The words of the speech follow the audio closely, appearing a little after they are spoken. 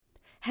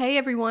Hey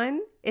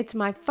everyone, it's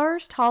my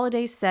first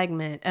holiday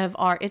segment of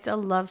our It's a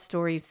Love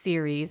Story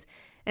series,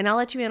 and I'll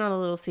let you in on a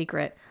little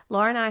secret.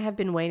 Laura and I have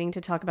been waiting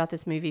to talk about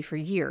this movie for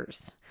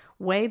years.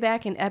 Way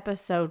back in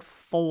episode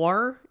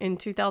 4 in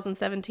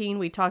 2017,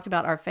 we talked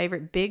about our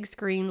favorite big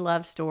screen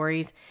love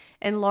stories,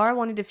 and Laura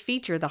wanted to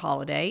feature the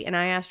holiday, and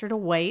I asked her to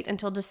wait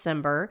until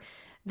December.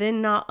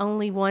 Then not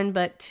only one,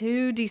 but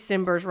 2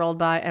 Decembers rolled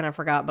by, and I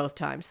forgot both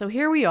times. So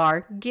here we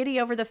are, giddy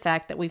over the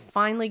fact that we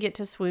finally get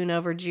to swoon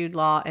over Jude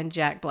Law and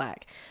Jack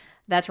Black.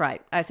 That's right,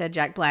 I said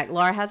Jack Black.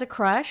 Laura has a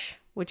crush,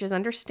 which is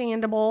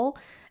understandable,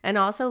 and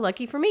also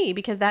lucky for me,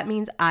 because that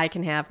means I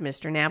can have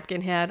Mr.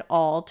 Napkinhead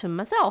all to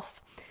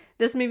myself.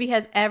 This movie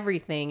has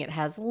everything. It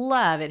has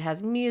love, it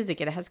has music,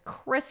 it has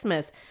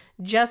Christmas.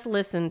 Just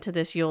listen to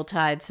this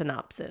Yuletide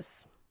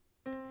synopsis.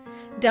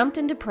 Dumped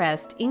and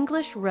depressed,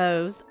 English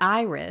Rose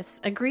Iris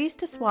agrees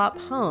to swap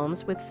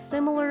homes with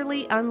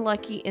similarly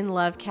unlucky in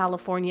love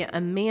California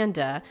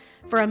Amanda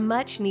for a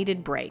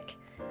much-needed break.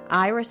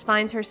 Iris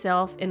finds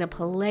herself in a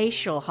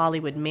palatial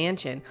Hollywood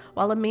mansion,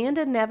 while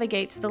Amanda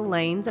navigates the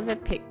lanes of a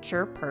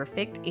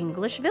picture-perfect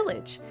English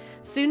village.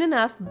 Soon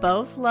enough,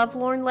 both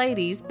lovelorn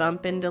ladies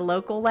bump into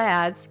local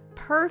lads,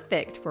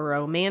 perfect for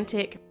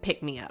romantic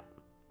pick-me-up.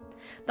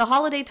 The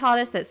holiday taught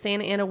us that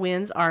Santa Ana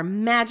winds are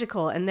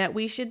magical and that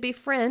we should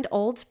befriend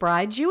old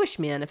spry Jewish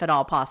men if at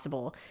all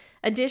possible.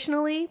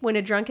 Additionally, when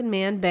a drunken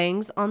man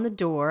bangs on the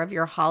door of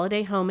your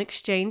holiday home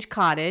exchange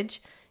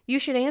cottage, you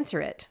should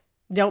answer it.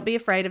 Don't be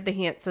afraid of the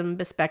handsome,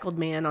 bespectacled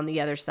man on the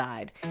other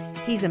side.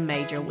 He's a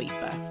major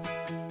weeper.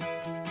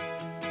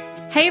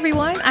 Hey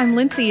everyone, I'm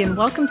Lindsay and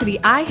welcome to the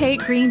I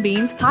Hate Green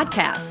Beans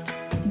podcast.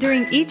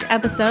 During each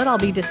episode, I'll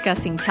be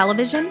discussing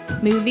television,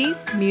 movies,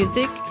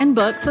 music, and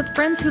books with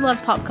friends who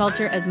love pop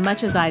culture as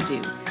much as I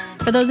do.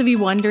 For those of you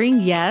wondering,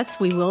 yes,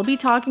 we will be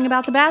talking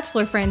about the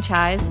Bachelor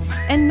franchise.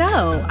 And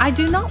no, I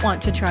do not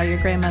want to try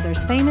your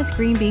grandmother's famous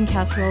green bean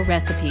casserole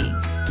recipe.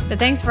 But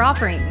thanks for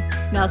offering.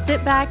 Now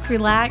sit back,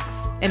 relax,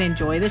 and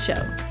enjoy the show.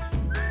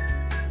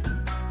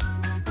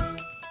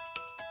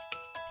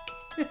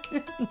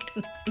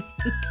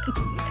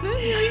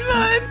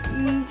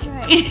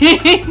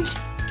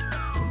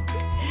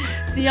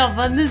 See how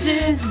fun this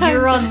is?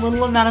 You're on a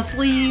little amount of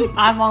sleep.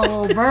 I'm on a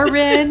little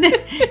bourbon.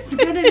 It's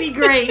going to be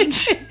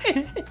great.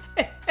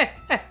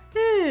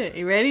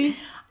 You ready?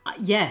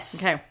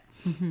 Yes. Okay.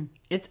 Mm-hmm.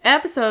 It's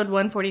episode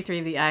 143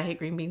 of the I Hate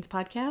Green Beans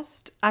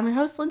podcast. I'm your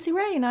host, Lindsay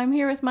Ray, and I'm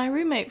here with my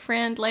roommate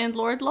friend,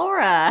 landlord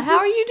Laura. How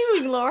are you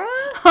doing, Laura?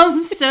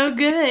 I'm so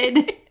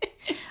good.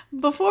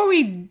 Before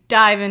we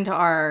dive into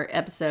our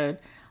episode,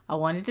 I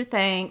wanted to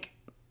thank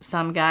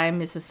some guy,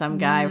 Mrs. Some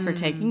Guy, for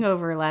taking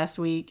over last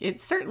week.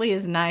 It certainly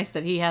is nice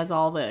that he has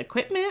all the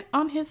equipment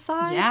on his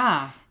side.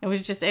 Yeah. And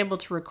was just able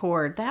to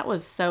record. That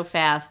was so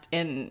fast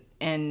and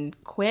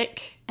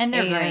quick. And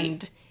they're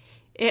great.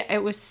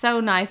 It was so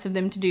nice of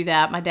them to do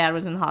that. My dad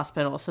was in the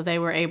hospital, so they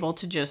were able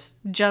to just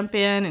jump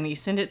in and he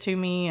sent it to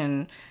me,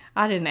 and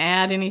I didn't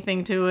add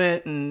anything to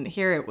it, and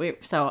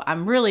so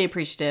I'm really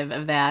appreciative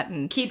of that.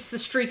 And keeps the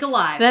streak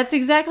alive. That's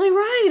exactly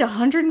right.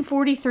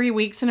 143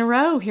 weeks in a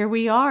row. Here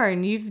we are,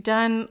 and you've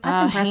done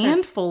a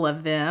handful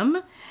of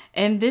them.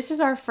 And this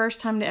is our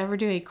first time to ever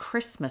do a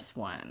Christmas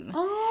one.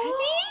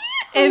 Oh,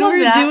 and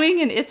we're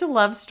doing an It's a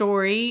Love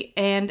Story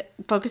and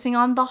focusing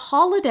on the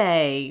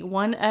holiday,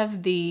 one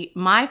of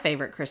my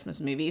favorite Christmas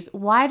movies.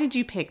 Why did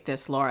you pick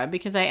this, Laura?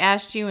 Because I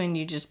asked you and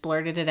you just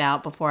blurted it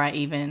out before I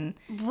even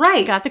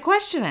got the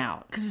question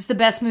out. Because it's the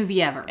best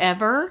movie ever.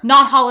 Ever?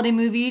 Not holiday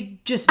movie,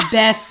 just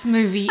best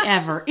movie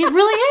ever. It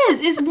really is.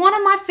 It's one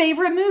of my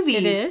favorite movies.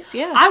 It is,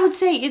 yeah. I would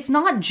say it's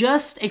not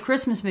just a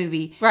Christmas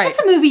movie. Right. It's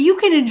a movie you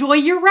can enjoy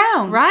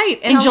year-round.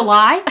 Right. In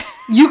July,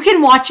 you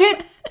can watch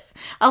it.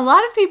 A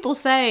lot of people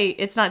say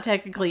it's not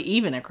technically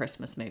even a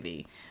Christmas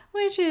movie,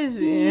 which is,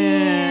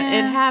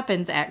 it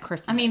happens at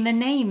Christmas. I mean, the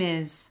name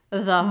is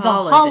The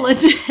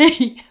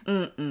Holiday.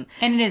 And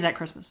it is at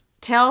Christmas.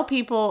 Tell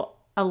people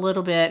a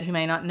little bit who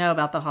may not know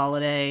about The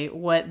Holiday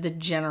what the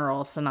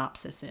general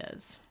synopsis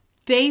is.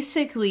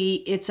 Basically,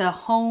 it's a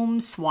home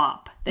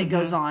swap that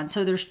goes on.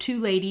 So there's 2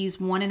 ladies,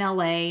 one in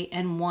LA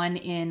and one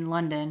in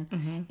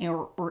London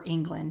or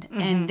England.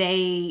 And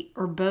they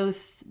are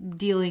both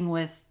dealing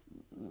with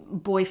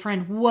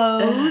boyfriend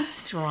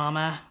woes.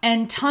 Drama.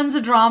 And tons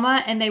of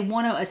drama. And they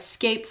want to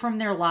escape from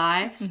their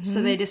lives.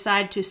 So they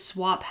decide to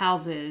swap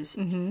houses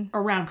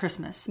around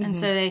Christmas. And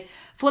so they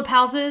flip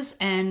houses.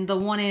 And the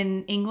one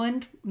in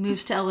England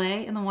moves to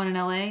LA. And the one in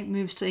LA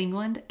moves to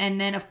England. And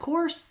then, of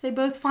course, they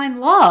both find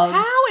love.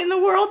 How in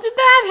the world did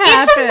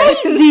that happen?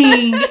 It's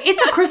amazing.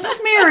 It's a Christmas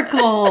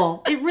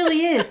miracle. It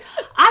really is.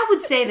 I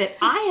would say that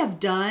I have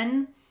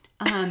done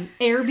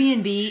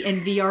Airbnb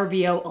and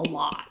VRBO a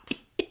lot.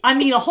 I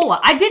mean, a whole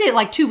lot. I did it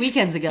like 2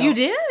 weekends ago. You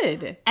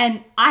did.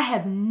 And I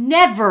have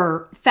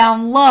never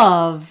found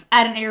love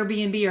at an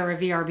Airbnb or a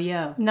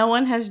VRBO. No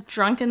one has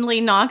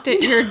drunkenly knocked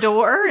at your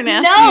door and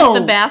asked you to use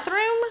the bathroom?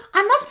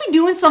 I must be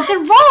doing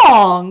something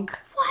wrong.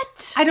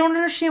 What? I don't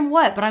understand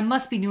what, but I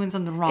must be doing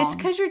something wrong. It's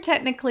because you're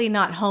technically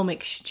not home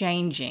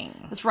exchanging.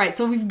 That's right.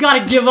 So we've got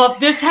to give up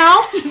this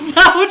house? Is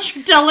that what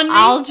you're telling me?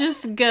 I'll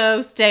just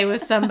go stay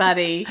with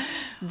somebody.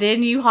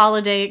 Then you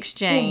holiday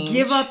exchange. We'll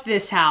give up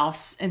this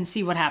house and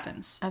see what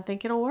happens. I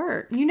think it'll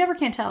work. You never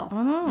can tell. I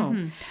don't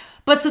know.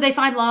 But so they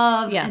find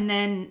love, Yeah. and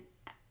then,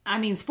 I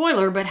mean,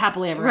 spoiler, but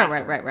happily ever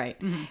after.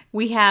 Right.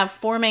 We have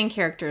 4 main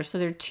characters. So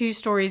there are 2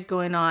 stories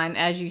going on.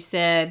 As you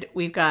said,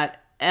 we've got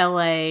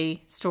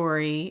L.A.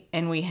 story,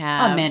 and we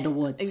have Amanda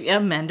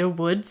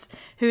Woods,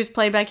 who's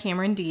played by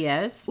Cameron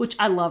Diaz. Which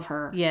I love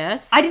her.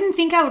 Yes. I didn't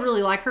think I would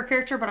really like her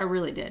character, but I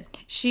really did.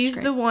 She's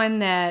the one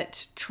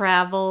that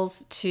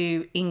travels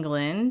to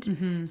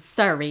England,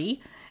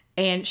 Surrey,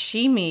 and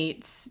she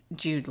meets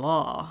Jude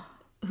Law.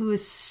 Who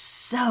is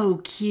so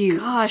cute.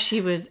 Gosh,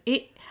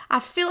 I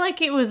feel like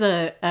it was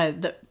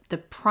the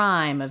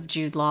prime of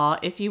Jude Law,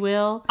 if you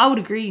will. I would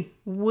agree.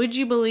 Would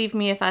you believe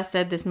me if I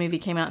said this movie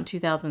came out in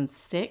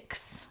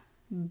 2006?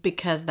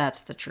 Because that's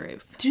the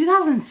truth.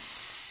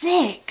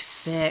 2006.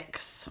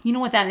 6. You know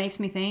what that makes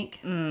me think?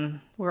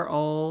 We're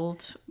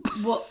old.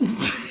 Well,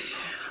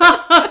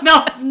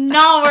 no, it's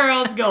not where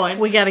I was going.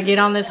 We got to get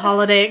on this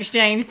holiday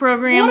exchange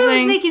program What it was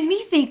thing. making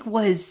me think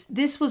was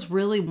this was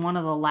really one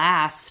of the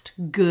last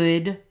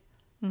good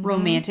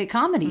romantic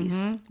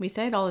comedies. We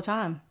say it all the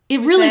time. It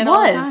We really say it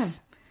all the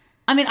was.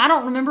 I mean, I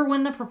don't remember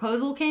when The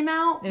Proposal came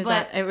out,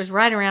 but it was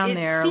right around it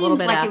there. A little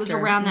seems bit like after. it was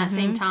around that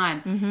same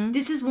time.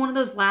 This is one of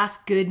those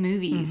last good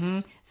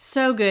movies.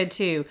 So good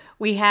too.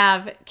 We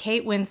have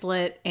Kate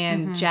Winslet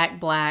and Jack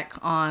Black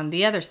on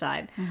the other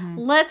side.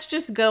 Let's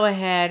just go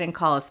ahead and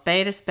call a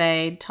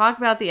spade. Talk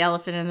about the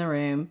elephant in the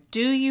room.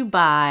 Do you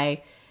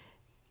buy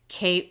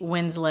Kate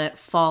Winslet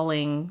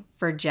falling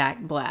for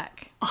Jack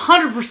Black?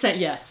 100%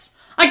 yes.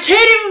 I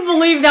can't even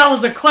believe that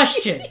was a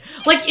question.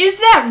 Like, is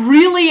that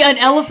really an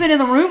elephant in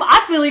the room?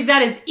 I feel like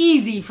that is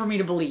easy for me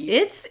to believe.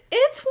 It's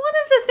one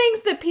of the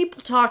things that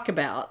people talk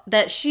about,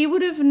 that she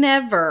would have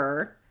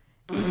never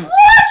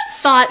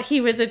thought he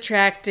was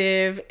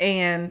attractive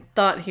and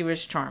thought he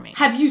was charming.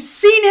 Have you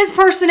seen his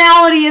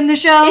personality in the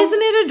show?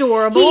 Isn't it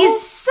adorable? He's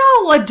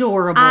so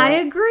adorable. I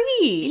agree.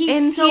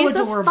 He's so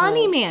adorable. A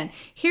funny man.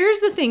 Here's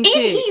the thing, too.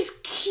 And he's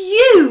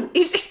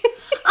cute.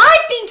 I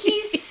think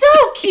he's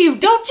so cute.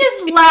 Don't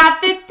just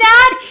laugh at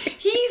that.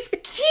 He's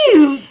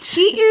cute.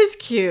 He is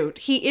cute.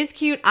 He is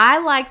cute. I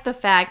like the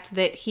fact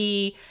that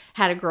he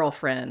had a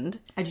girlfriend.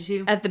 I do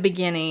too. At the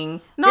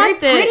beginning. Very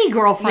pretty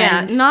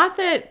girlfriend. Yeah, not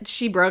that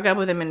she broke up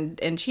with him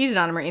and cheated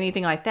on him or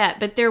anything like that,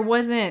 but there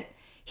wasn't,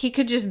 he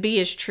could just be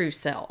his true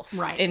self.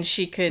 Right. And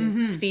she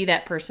could see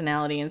that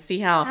personality and see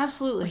how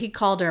Absolutely. He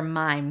called her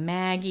My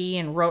Maggie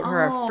and wrote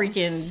her a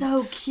freaking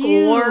so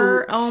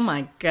score. cute. Oh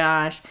my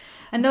gosh.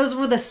 And those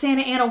were the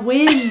Santa Ana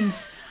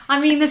wins. I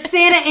mean, the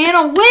Santa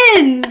Ana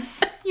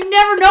wins. You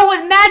never know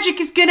what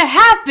magic is going to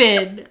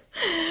happen.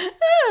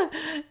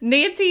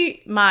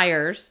 Nancy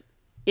Meyers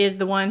is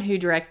the one who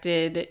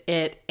directed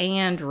it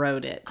and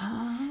wrote it.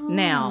 Oh.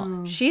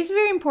 Now, she's a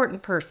very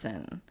important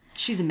person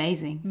She's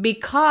amazing.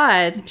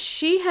 because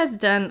she has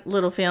done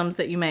little films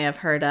that you may have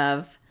heard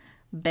of.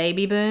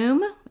 Baby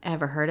Boom,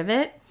 ever heard of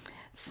it?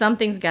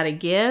 Something's Gotta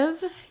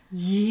Give.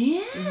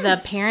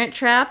 Yes. The Parent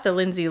Trap, the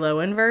Lindsay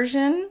Lohan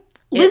version.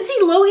 Lindsay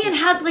Lohan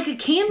has like a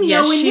cameo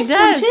Yes, in she this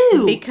does, one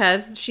too.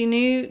 because she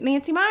knew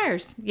Nancy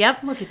Myers.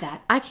 Yep. Look at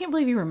that. I can't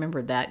believe you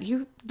remembered that.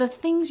 The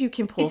things you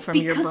can pull It's from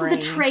your brain. because of the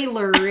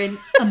trailer and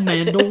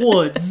Amanda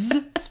Woods.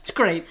 It's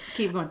great.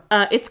 Keep going.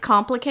 It's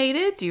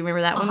Complicated. Do you remember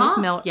that one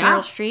with yeah. Meryl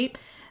Streep?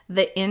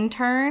 The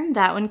Intern.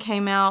 That one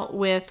came out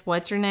with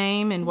what's her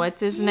name and what's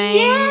his name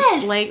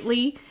Yes!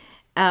 lately.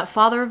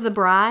 Father of the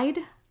Bride.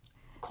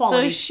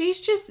 Quality. So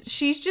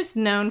she's just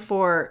known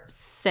for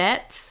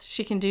sets.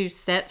 She can do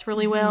sets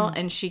really well,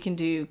 and she can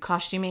do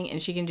costuming,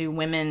 and she can do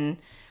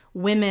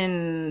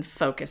women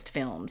focused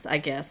films, I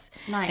guess.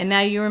 Nice. And now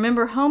you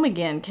remember Home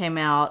Again came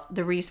out,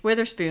 the Reese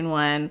Witherspoon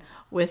one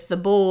with the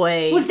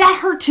boy. Was that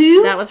her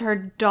too? That was her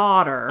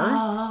daughter,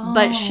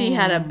 but she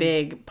had a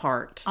big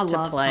part to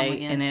loved play Home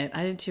Again. in it.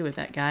 I did too with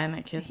that guy and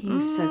that kiss. He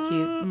was so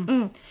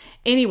cute.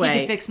 Anyway, He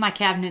could fix my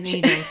cabinet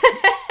any day.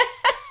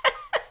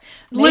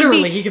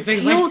 Literally, he could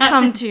fix my He'll cabinet.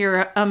 come to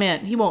your.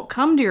 He won't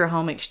come to your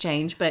home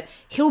exchange, but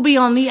he'll be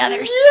on the other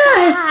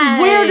Yes! side.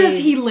 Where does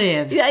he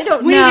live? I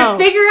don't we know. need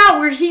to figure out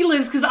where he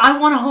lives because I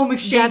want a home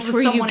exchange That's with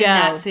where you someone go. in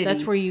that city.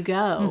 That's where you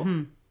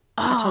go.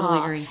 I totally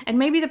agree. And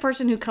maybe the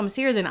person who comes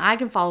here, then I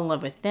can fall in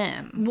love with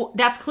them. Well,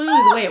 that's clearly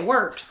the way it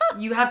works.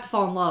 You have to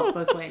fall in love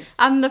both ways.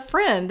 I'm the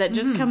friend that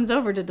just comes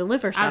over to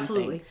deliver something.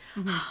 Absolutely.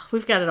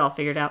 We've got it all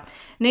figured out.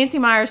 Nancy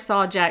Myers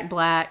saw Jack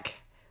Black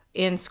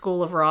in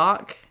School of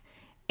Rock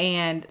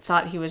and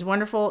thought he was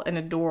wonderful and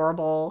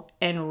adorable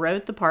and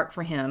wrote the part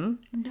for him.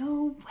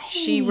 No way.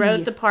 She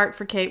wrote the part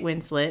for Kate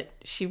Winslet.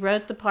 She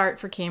wrote the part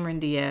for Cameron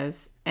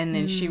Diaz. And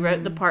then she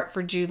wrote the part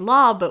for Jude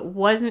Law, but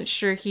wasn't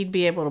sure he'd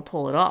be able to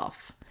pull it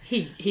off.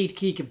 He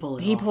can pull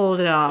it off. He pulled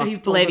it off, He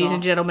pulled ladies it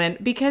and off. gentlemen,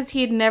 because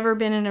he had never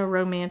been in a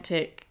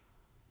romantic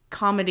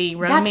comedy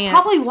romance. That's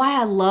probably why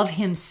I love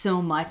him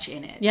so much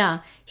in it. Yeah.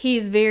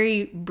 he's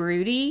very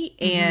broody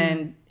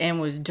and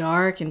was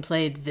dark and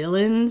played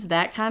villains,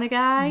 that kind of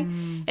guy.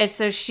 And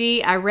so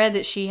I read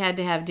that she had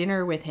to have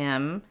dinner with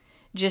him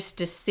just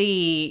to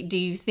see, do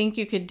you think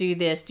you could do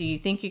this? Do you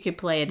think you could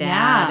play a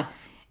dad? Yeah.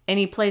 And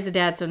he plays a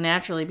dad so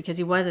naturally because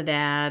he was a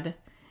dad.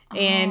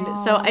 And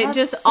so it that's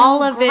just, so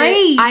all of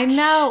great. it, I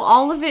know,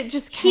 all of it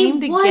just came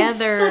together. He was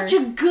such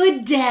a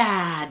good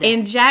dad.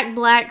 And Jack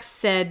Black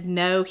said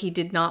no, he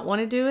did not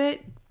want to do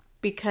it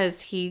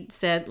because he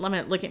said,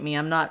 look at me,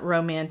 I'm not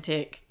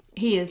romantic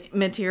He is.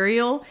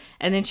 material.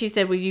 And then she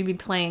said, will you be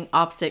playing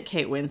opposite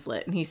Kate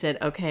Winslet? And he said,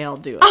 okay, I'll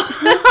do it.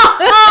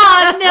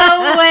 Oh,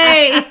 no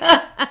way.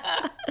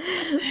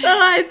 So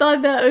I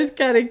thought that was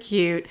kind of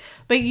cute.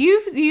 But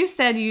you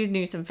said you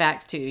knew some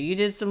facts too. You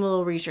did some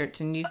little research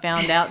and you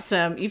found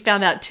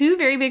out two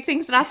very big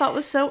things that I thought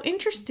was so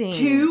interesting.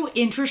 Two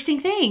interesting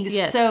things.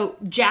 Yes. So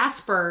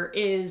Jasper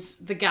is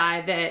the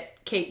guy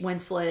that Kate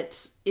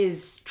Winslet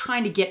is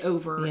trying to get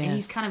over, and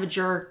he's kind of a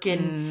jerk,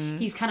 and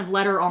he's kind of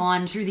led her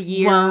on through the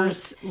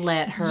years. Won't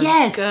let her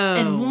Yes, go.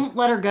 and won't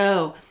let her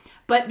go.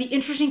 But the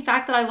interesting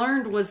fact that I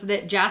learned was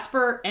that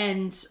Jasper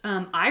and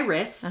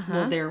Iris,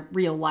 well, they're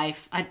real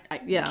life.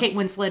 Kate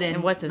Winslet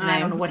and what's his I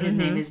don't name? know what his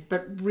name is,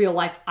 but real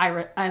life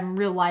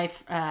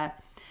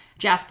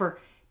Jasper,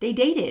 they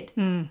dated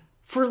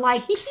for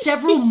like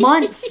several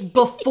months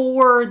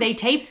before they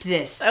taped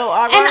this. So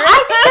awkward. And I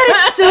think that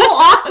is so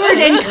awkward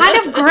and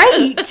kind of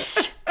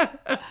great.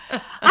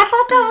 I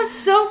thought that was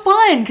so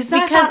fun because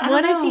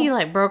what if he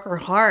like broke her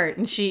heart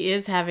and she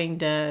is having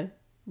to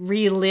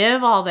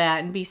relive all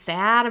that and be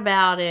sad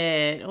about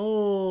it?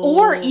 Oh.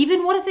 Or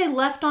even what if they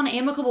left on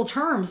amicable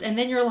terms and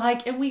then you're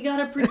like, and we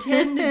gotta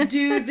pretend to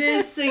do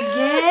this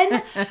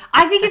again?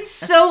 I think it's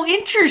so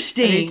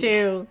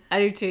interesting. I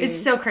do too. It's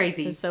so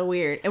crazy. It's so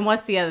weird. And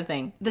what's the other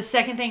thing? The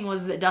second thing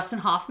was that Dustin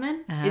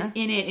Hoffman is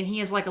in it, and he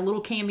has like a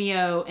little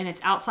cameo, and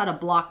it's outside a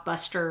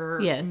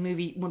Blockbuster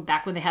movie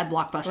back when they had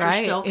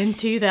Blockbuster still. In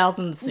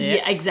 2006.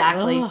 Yeah,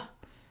 exactly. Ugh.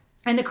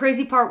 And the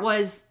crazy part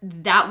was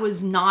that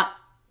was not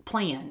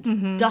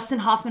planned. Dustin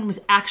Hoffman was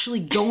actually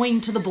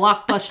going to the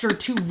Blockbuster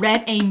to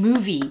rent a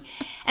movie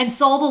and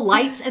saw the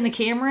lights and the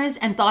cameras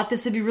and thought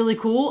this would be really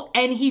cool,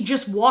 and he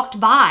just walked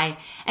by,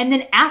 and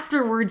then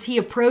afterwards he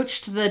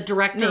approached the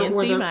director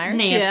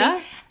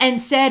Nancy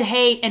and said,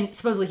 hey, and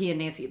supposedly he and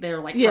Nancy, they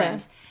were like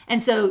friends,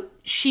 and so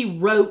she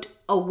wrote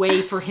a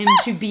way for him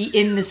to be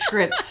in the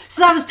script.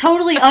 So that was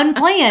totally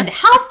unplanned.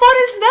 How fun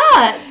is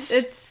that?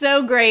 It's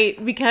so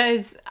great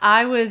because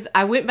I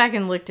went back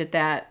and looked at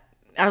that.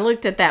 I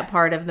looked at that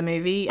part of the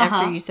movie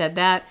after you said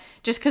that,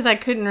 just because I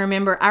couldn't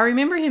remember. I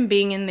remember him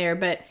being in there,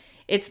 but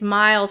it's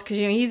Miles, because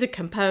he's a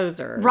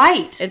composer.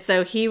 Right. And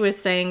so he was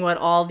saying what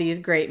all these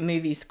great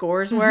movie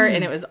scores were,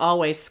 and it was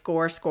always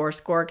score,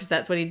 because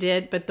that's what he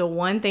did. But the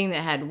one thing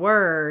that had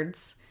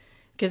words,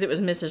 because it was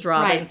Mrs.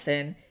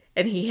 Robinson,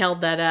 and he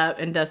held that up,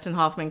 and Dustin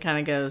Hoffman kind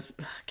of goes,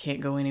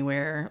 can't go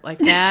anywhere like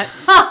that,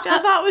 which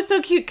I thought was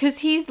so cute, because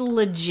he's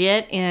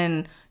legit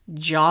in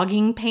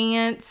jogging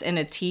pants and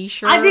a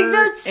t-shirt. I think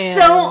that's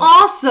so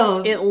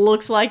awesome. It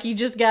looks like he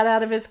just got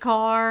out of his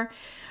car.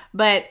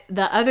 But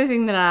the other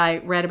thing that I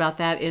read about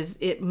that is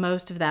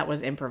most of that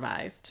was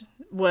improvised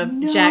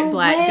with Jack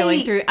Black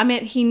going through. I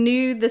mean, he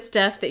knew the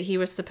stuff that he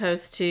was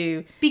supposed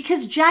to.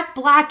 Because Jack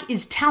Black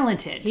is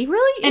talented. He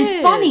really is.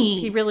 And funny.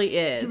 He really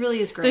is. He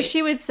really is great. So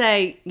she would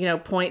say,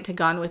 point to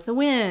Gone with the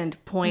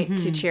Wind, point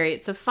to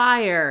Chariots of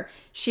Fire.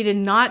 She did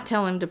not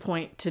tell him to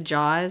point to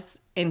Jaws,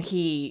 and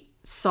he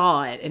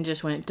saw it and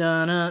just went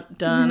dun-na,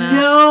 dun-na.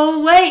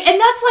 No way.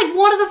 And that's like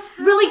one of the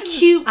really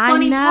cute,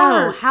 funny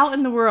parts. How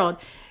in the world?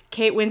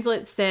 Kate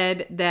Winslet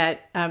said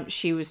that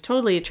she was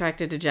totally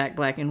attracted to Jack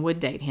Black and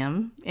would date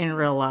him in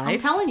real life. I'm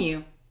telling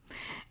you.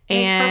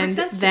 And makes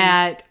perfect sense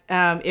that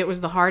it was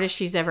the hardest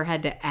she's ever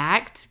had to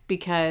act,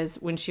 because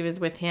when she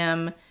was with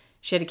him,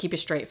 she had to keep a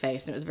straight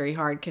face, and it was very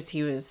hard because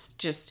he was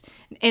just...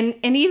 And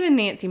even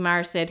Nancy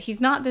Meyer said,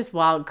 he's not this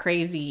wild,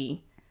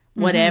 crazy...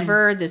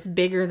 whatever, this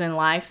bigger than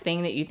life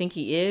thing that you think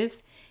he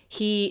is.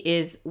 He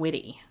is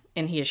witty,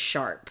 and he is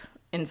sharp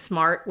and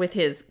smart with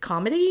his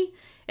comedy.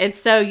 And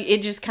so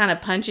it just kind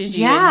of punches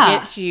you and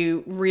gets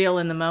you real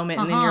in the moment,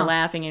 and then you're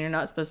laughing and you're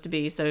not supposed to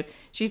be. So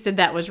she said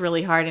that was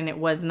really hard, and it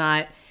was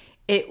not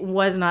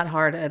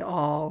hard at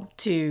all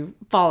to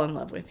fall in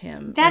love with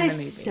him. That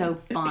is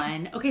so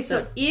fun. Okay,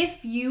 so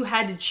if you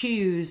had to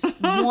choose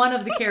one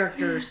of the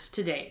characters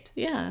to date,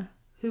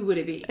 who would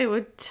it be? It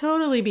would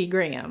totally be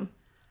Graham.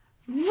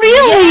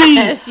 Really?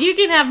 Yes, you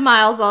can have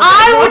Miles all day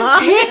I long. would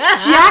pick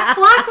Jack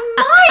Black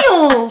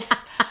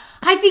Miles.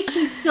 I think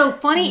he's so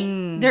funny.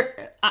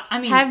 I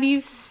mean, have you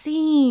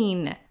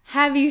seen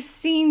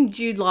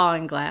Jude Law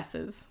in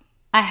glasses?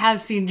 I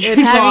have seen Jude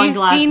Law in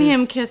glasses. Have you seen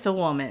him kiss a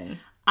woman?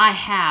 I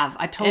have.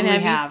 I totally have.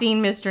 And have you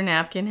seen Mr.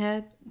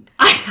 Napkinhead?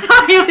 I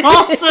have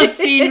also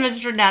seen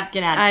Mr.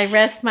 Napkinhead. I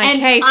rest my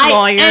case,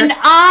 lawyer. And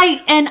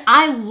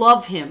I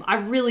love him. I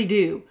really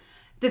do.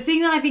 The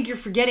thing that I think you're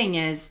forgetting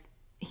is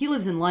He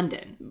lives in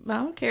London. I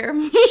don't care.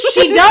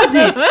 She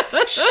doesn't.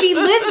 She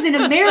lives in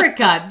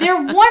America.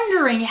 They're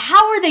wondering,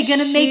 how are they going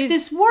to make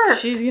this work?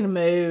 She's going to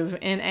move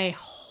in a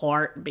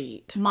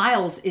heartbeat.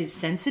 Miles is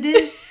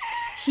sensitive.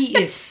 He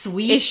is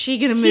sweet. Is she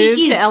going to move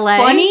He to is LA?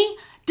 funny.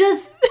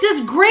 Does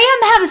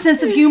Graham have a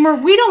sense of humor?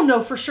 We don't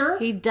know for sure.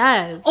 He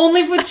does.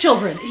 Only with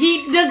children.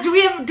 He does. Do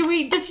we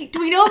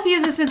know if he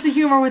has a sense of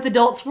humor with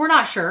adults? We're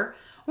not sure.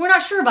 We're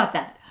not sure about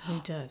that.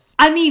 He does.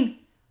 I mean,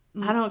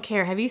 I don't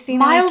care. Have you seen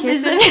Miles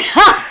is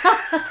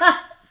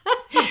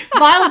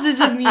Miles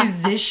is a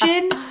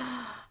musician.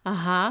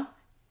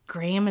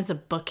 Graham is a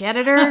book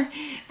editor.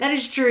 That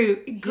is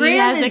true.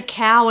 Graham has a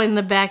cow in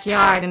the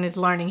backyard and is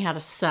learning how to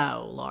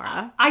sew,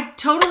 Laura. I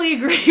totally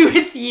agree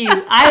with you.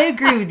 I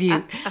agree with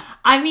you.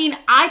 I mean,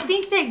 I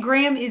think that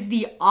Graham is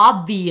the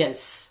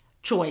obvious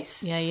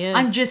choice. Yeah, he is.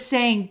 I'm just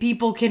saying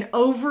people can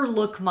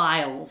overlook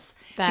Miles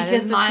That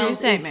because is a true Miles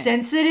statement. is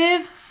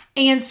sensitive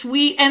and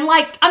sweet. And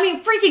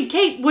freaking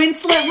Kate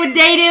Winslet would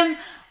date him.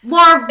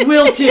 Laura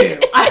will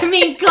too. I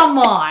mean, come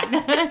on.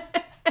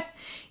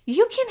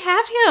 You can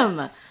have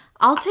him.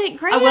 I'll take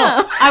Graham.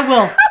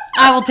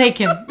 I will take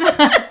him.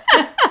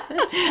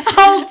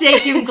 I'll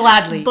take him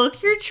gladly.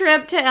 Book your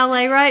trip to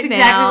LA right now.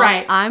 Exactly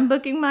right. I'm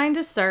booking mine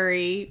to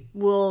Surrey.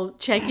 We'll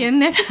check in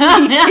next week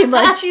and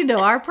let you know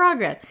our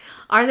progress.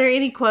 Are there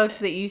any quotes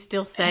that you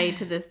still say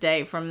to this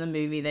day from the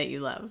movie that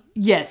you love?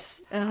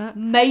 Yes.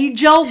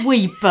 Major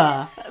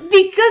Weeper. Because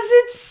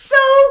it's so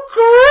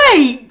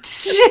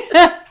great.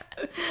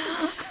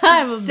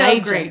 I'm a so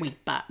major great.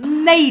 weeper.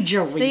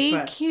 Major See,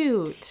 Weeper.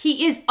 cute.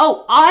 He is.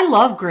 Oh, I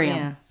love Graham.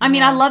 Yeah. I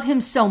mean, I love him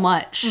so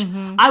much.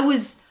 I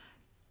was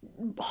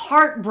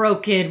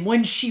heartbroken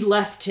when she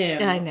left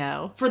him. I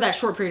know. For that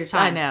short period of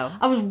time. I know.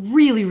 I was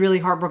really, really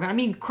heartbroken. I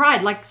mean,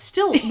 cried. Like,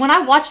 still, when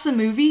I watch the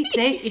movie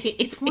today,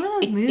 it's one of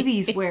those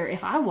movies where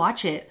if I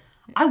watch it,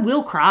 I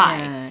will cry.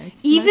 Yeah,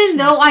 it's Even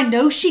though I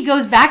know she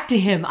goes back to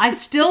him, I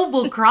still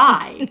will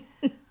cry.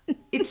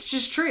 It's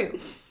just true.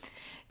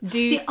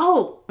 The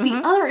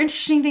other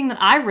interesting thing that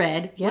I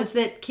read was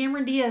that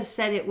Cameron Diaz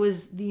said it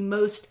was the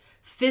most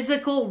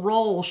physical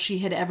role she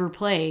had ever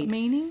played.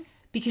 Meaning?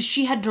 Because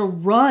she had to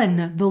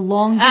run the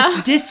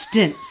longest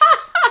distance.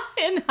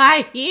 In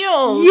high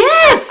heels.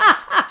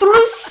 Yes!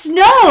 Through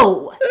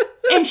snow!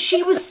 And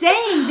she was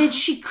saying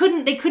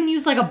that they couldn't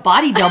use like a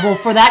body double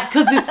for that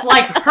because it's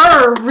like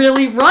her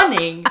really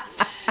running.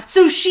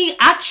 So she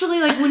actually,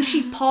 like, when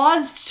she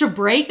paused to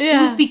break,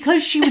 it was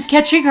because she was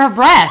catching her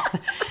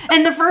breath.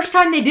 And the first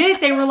time they did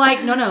it, they were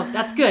like, no,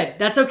 that's good.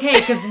 That's okay,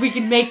 because we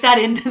can make that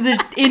into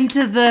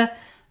the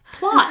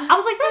plot. I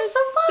was like, that's so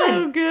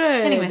fun. So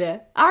good. Anyways.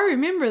 I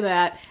remember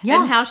that.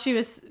 Yeah. And how she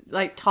was,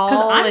 like, tall.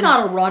 Because I'm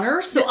not a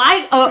runner, so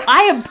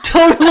I am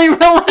totally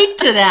relate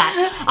to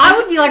that. I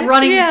would be, like,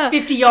 running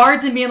 50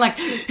 yards and being like,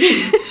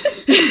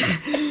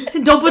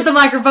 don't put the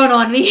microphone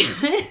on me.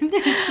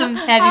 There's some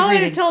heavy I would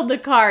breathing. have told the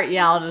cart,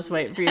 I'll just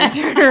wait for you to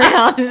turn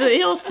around.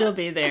 He'll still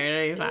be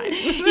there. It'll be fine.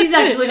 He's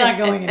actually not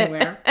going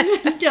anywhere.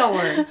 Don't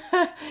worry.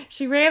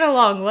 She ran a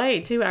long way,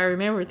 too. I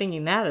remember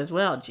thinking that as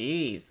well.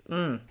 Jeez.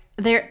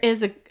 There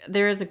is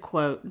a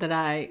quote that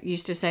I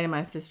used to say to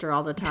my sister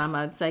all the time.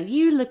 I'd say,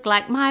 "You look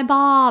like my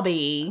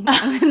Barbie."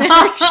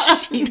 Whenever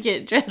she'd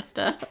get dressed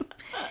up.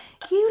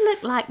 You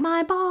look like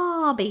my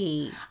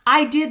Barbie.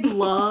 I did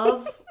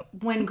love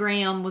when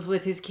Graham was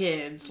with his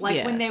kids.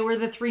 Like when they were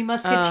the Three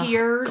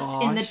Musketeers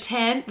in the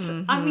tent.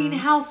 Mm-hmm. I mean,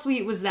 how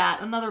sweet was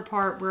that? Another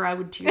part where I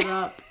would tear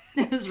up.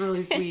 It was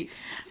really sweet.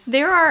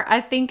 There are,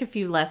 I think, a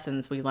few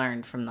lessons we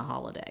learned from the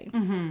holiday.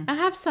 Mm-hmm. I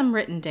have some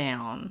written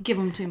down. Give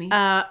them to me.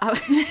 I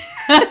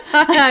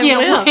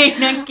can't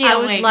wait. I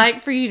would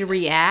like for you to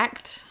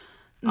react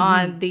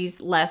on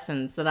these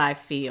lessons that I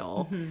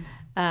feel.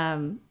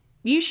 Mm-hmm.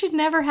 You should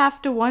never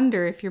have to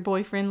wonder if your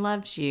boyfriend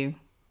loves you.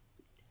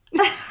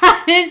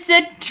 It's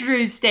a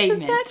true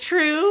statement. Isn't that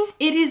true?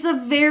 It is a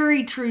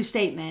very true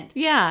statement.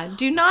 Yeah.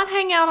 Do not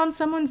hang out on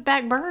someone's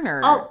back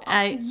burner. Oh,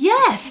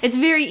 yes. It's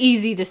very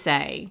easy to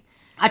say.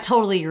 I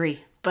totally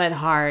agree. But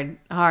hard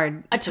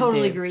I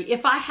totally agree.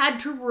 If I had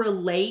to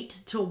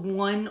relate to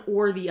one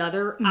or the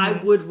other,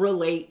 I would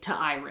relate to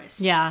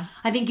Iris. Yeah.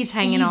 I think it's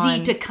hanging easy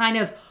on to kind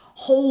of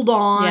hold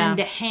on,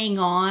 to hang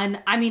on.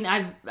 I mean,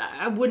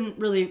 I wouldn't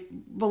really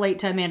relate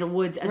to Amanda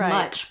Woods as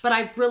much, but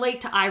I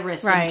relate to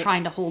Iris and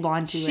trying to hold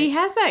on to it. She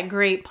has that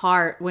great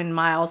part when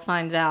Miles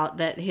finds out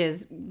that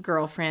his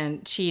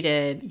girlfriend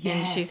cheated. Yes.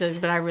 And she says,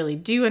 but I really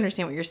do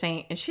understand what you're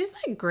saying. And she's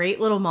that great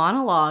little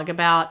monologue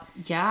about,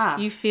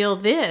 you feel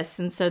this.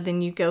 And so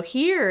then you go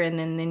here and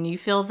then you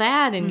feel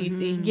that. And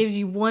he gives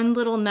you one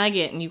little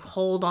nugget and you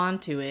hold on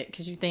to it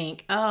because you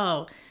think,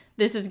 oh,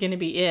 this is going to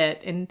be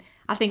it. And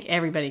I think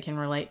everybody can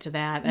relate to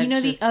that.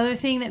 That's the other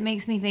thing that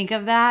makes me think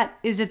of that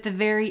is at the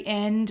very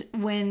end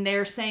when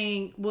they're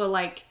saying, well,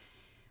 like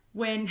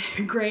when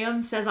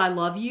Graham says, I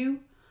love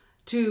you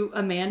to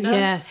Amanda.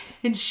 Yes.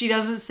 And she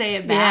doesn't say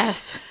it back.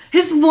 Yes.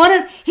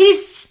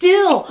 He's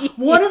still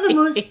one of the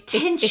most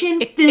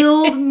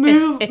tension-filled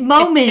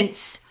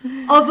moments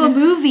of a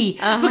movie.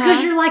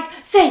 Because you're like,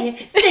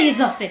 say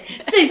something.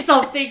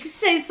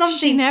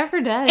 She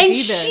never does And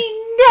either.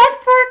 she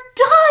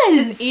never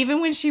does.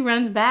 Even when she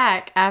runs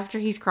back after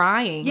he's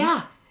crying.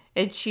 Yeah.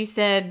 And she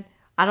said,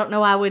 I don't know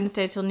why I wouldn't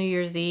stay till New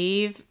Year's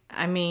Eve.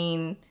 I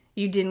mean,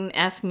 you didn't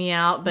ask me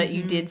out, but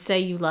you did say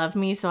you love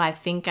me, so I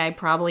think I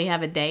probably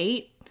have a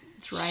date.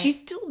 That's right. She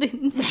still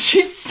didn't say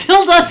She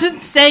still doesn't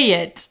say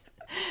it.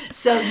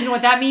 So, you know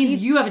what that means?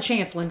 You have a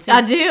chance, Lindsay.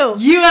 I do.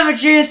 You have a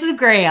chance with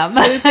Graham.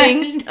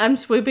 I'm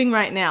swooping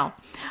right now.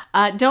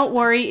 Don't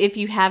worry if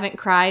you haven't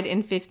cried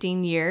in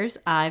 15 years.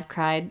 I've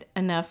cried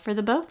enough for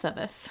the both of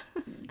us.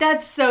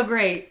 That's so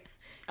great.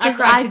 I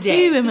cried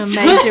today. I too am a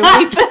major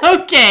weep.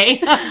 Okay.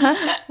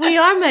 We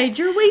are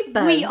major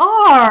weepers. We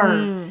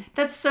are.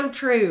 That's so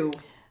true.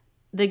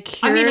 The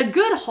Cure. I mean, a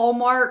good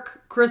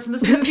Hallmark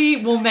Christmas movie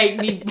will bring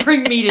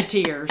me to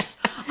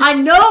tears. I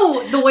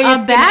know the way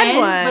it's going to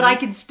end, but I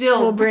can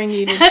still will bring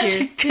you to That's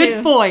tears a good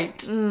too.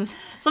 point.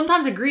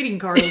 Sometimes a greeting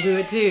card will do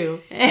it too.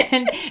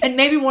 And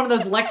maybe one of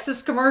those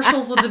Lexus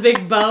commercials with the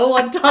big bow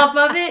on top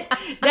of it.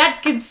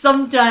 That can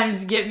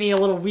sometimes get me a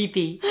little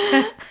weepy.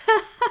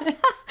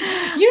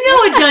 You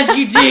know it does,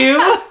 you do.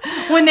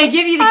 When they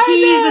give you the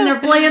keys and they're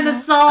playing the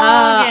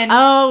song.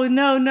 Oh,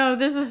 no.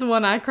 This is the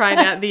one I cried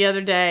at the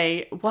other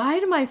day. Why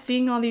am I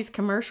seeing all these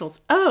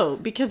commercials? Oh,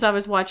 because I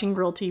was watching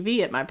Real TV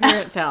at my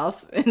parents'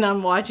 house and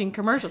I'm watching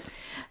commercials.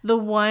 The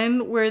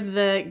one where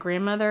the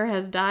grandmother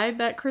has died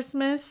that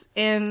Christmas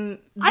and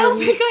I don't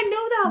think I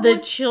know that the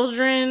one.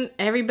 children,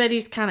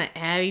 everybody's kind of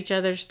at each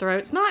other's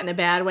throats. Not in a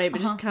bad way, but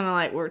just kind of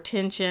like we're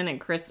tension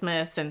and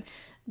Christmas and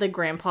the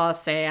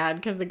grandpa's sad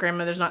because the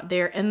grandmother's not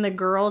there. And the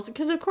girls,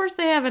 because of course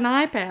they have an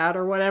iPad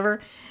or whatever.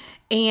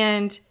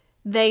 And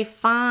they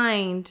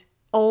find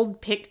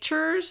old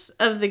pictures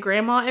of the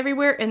grandma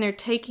everywhere and they're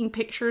taking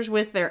pictures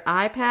with their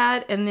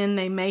iPad and then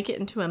they make it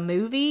into a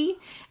movie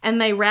and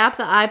they wrap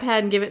the iPad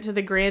and give it to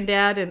the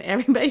granddad and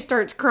everybody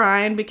starts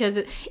crying because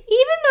even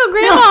though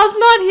grandma's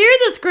not here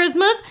this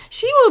Christmas,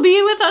 she will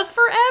be with us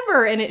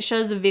forever. And it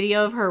shows a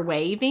video of her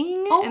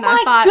waving. Oh and my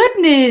I thought,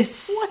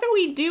 goodness. what are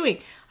we doing?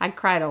 I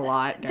cried a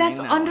lot. That's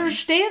that one.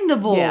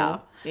 understandable.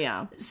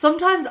 Yeah.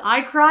 Sometimes I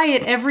cry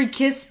at Every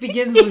Kiss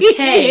Begins with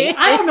K.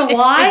 I don't know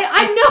why.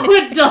 I know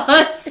it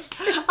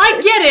does.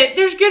 I get it.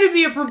 There's going to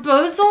be a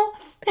proposal.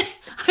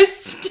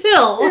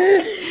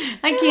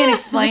 I can't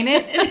explain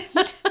it.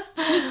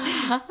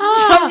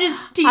 I'm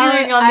just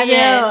teetering on the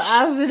edge.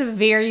 I was in a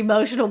very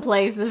emotional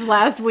place this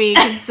last week,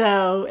 and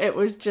so it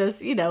was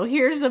just,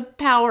 here's a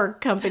power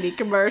company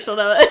commercial.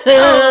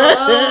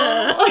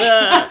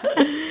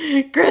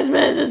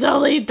 Christmas is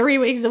only 3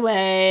 weeks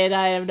away, and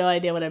I have no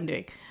idea what I'm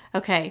doing.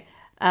 Okay.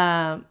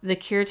 The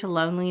cure to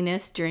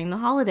loneliness during the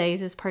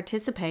holidays is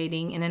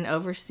participating in an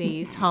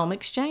overseas home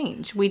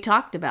exchange. We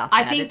talked about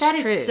that. I think that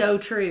is so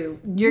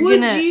true.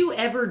 Would you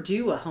ever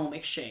do a home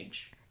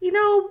exchange?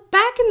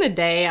 Back in the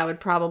day, I would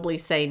probably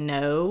say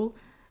no.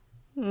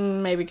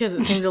 Maybe because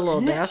it seemed a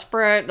little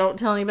desperate. Don't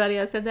tell anybody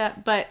I said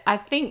that. But I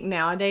think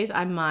nowadays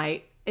I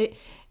might.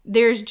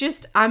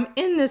 I'm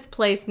in this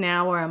place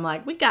now where I'm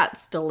like, we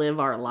got to live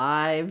our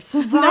lives.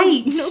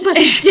 Right.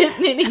 Nobody's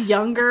getting any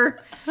younger.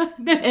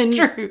 That's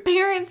true.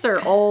 Parents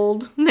are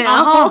old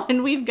now.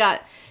 And we've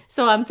got...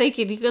 So I'm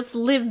thinking, you just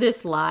live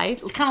this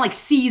life. Kind of like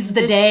seize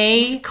the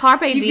day. Carpe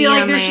diem, you feel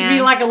like there should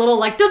be like a little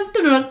like dun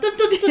dun dun dun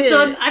dun dun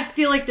dun. I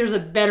feel like there's a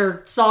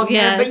better song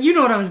there, but you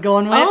know what I was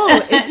going with.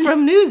 Oh, it's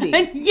from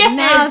Newsies. Yes.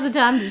 Now's the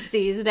time to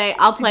seize the day.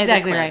 I'll play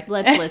exactly the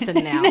clip. right. Let's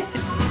listen now.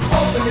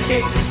 Open the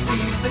gates and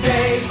seize the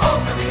day.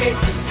 Open the gates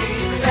and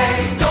seize the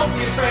day. Don't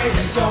be afraid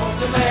and don't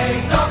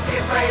delay. Don't be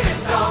afraid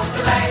and don't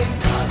delay.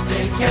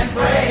 Nothing can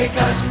break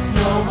us.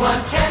 No one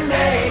can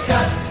make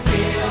us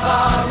give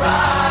our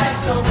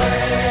rights away.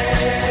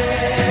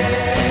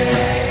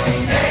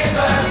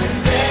 Neighbors and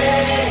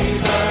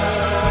neighbors,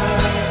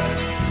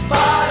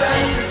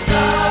 fathers and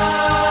sons,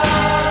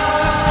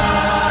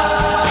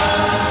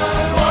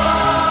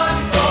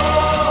 one for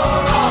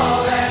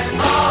all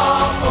and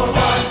all for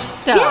one.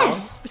 So,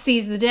 Yes.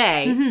 seize the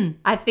day.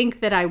 I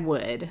think that I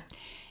would.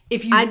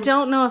 I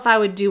don't know if I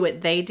would do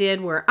what they did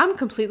where I'm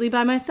completely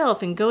by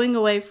myself and going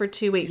away for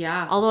 2 weeks.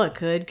 Yeah. Although I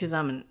could because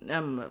I'm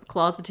a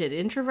closeted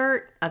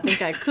introvert. I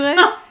think I could.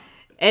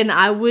 And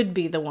I would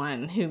be the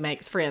one who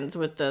makes friends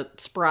with the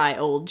spry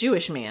old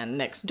Jewish man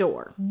next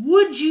door.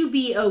 Would you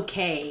be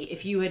okay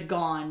if you had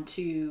gone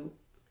to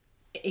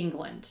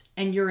England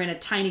and you're in a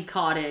tiny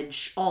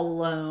cottage all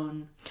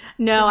alone?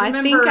 No, I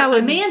think I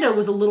would. Amanda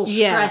was a little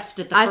stressed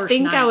at the first night. I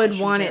think I would that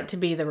she was want there. it to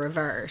be the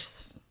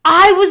reverse.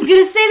 I was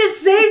gonna say the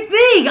same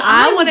thing.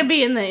 I want to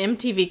be in the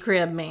MTV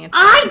Crib mansion.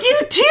 I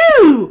do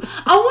too.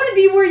 I want to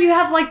be where you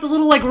have like the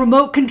little like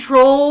remote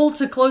control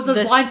to close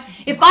those blinds.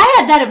 If I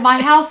had that at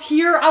my house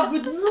here, I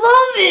would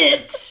love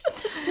it.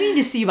 We need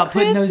to see about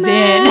putting those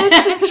in.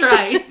 That's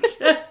right.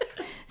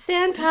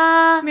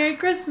 Santa. Merry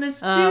Christmas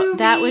to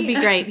That me. would be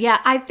great. Yeah,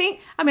 I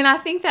think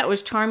that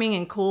was charming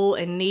and cool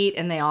and neat.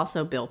 And they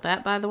also built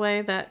that, by the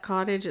way, that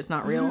cottage. It's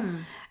not real.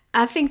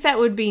 I think that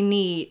would be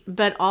neat.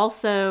 But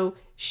also,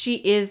 she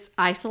is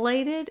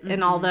isolated.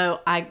 And although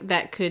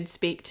that could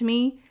speak to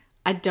me,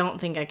 I don't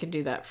think I could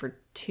do that for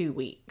 2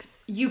 weeks.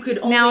 You could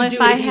only do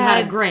it if you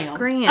had a Graham.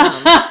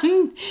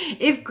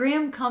 If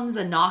Graham comes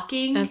a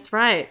knocking, That's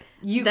right.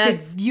 you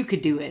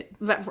could do it.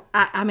 But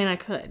I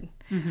could.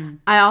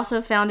 I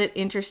also found it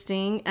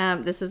interesting.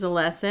 This is a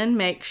lesson.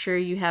 Make sure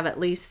you have at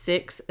least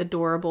 6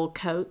 adorable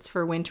coats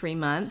for wintry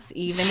months,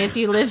 even if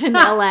you live in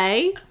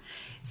LA.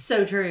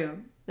 So true.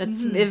 That's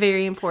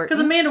very important.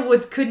 Because Amanda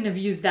Woods couldn't have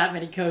used that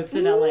many coats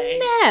in LA.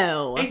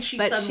 No. And she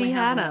but suddenly she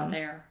has had them them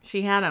there.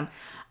 She had them.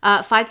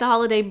 Fight the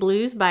holiday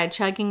blues by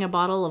chugging a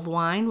bottle of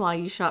wine while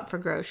you shop for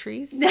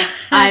groceries.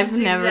 I've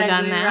never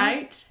done that.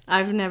 Right.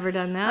 I've never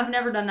done that. I've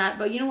never done that.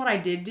 But you know what I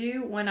did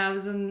do when I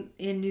was in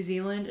New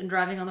Zealand and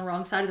driving on the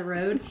wrong side of the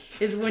road?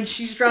 Is when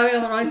she's driving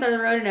on the wrong side of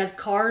the road and as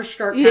cars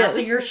start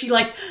passing her, she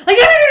like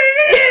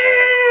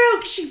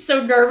she's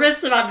so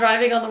nervous about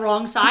driving on the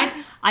wrong side.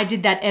 I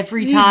did that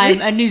every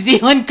time a New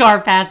Zealand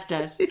car passed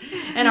us.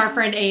 And our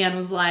friend Anne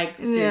was like,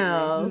 seriously,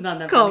 No, it's not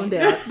that calm funny.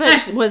 down.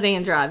 But was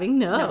Anne driving?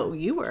 No,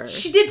 you were.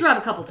 She did drive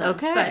a couple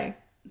times. Okay.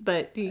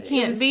 But you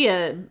can't was- be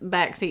a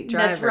backseat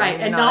driver. That's right.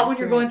 when And you're not when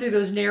you're going experienced.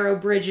 through those narrow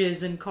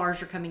bridges and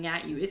cars are coming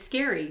at you. It's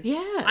scary.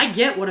 Yes. I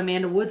get what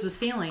Amanda Woods was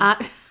feeling.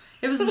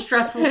 It was a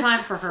stressful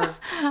time for her.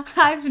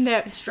 I've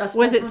never. Stressful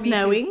Was it for me, too.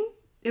 snowing?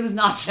 It was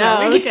not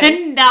snowing.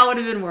 okay. And that would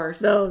have been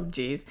worse. Oh,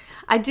 jeez.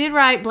 I did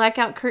write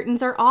blackout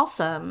curtains are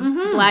awesome.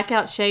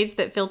 Blackout shades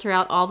that filter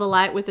out all the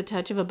light with the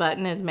touch of a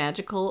button as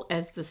magical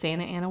as the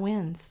Santa Ana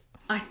winds.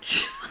 I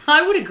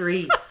would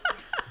agree.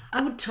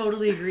 I would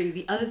totally agree.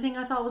 The other thing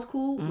I thought was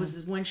cool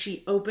was when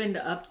she opened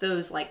up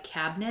those like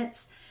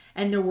cabinets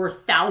and there were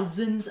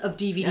thousands of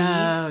DVDs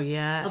Oh,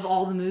 yes. of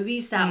all the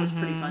movies. That was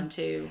pretty fun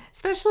too.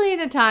 Especially in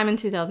a time in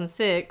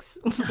 2006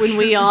 when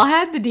we all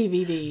had the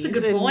DVDs. That's a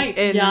good point.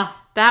 And Yeah.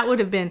 that would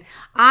have been...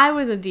 I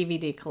was a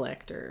DVD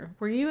collector.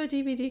 Were you a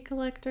DVD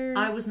collector?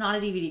 I was not a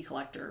DVD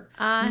collector.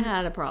 I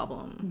had a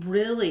problem.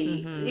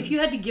 Really? If you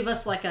had to give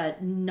us like a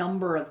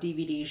number of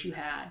DVDs you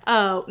had,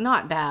 Oh,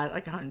 not bad.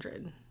 Like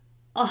 100.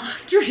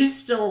 100 is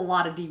still a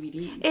lot of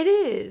DVDs. It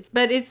is,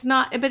 but it's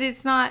not. And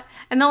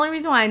the only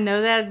reason why I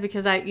know that is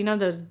because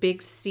those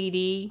big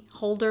CD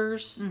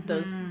holders,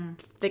 those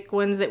thick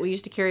ones that we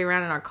used to carry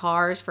around in our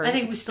cars. I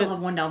think we still have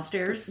one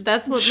downstairs.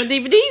 That's what my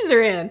DVDs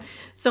are in.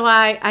 So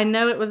I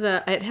know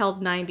it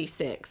held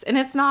 96, and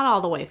it's not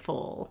all the way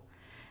full.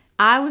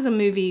 I was a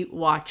movie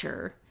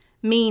watcher,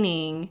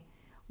 meaning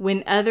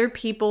when other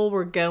people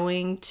were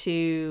going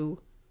to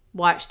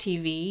watch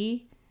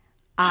TV.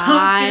 I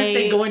was going to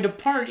say going to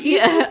parties.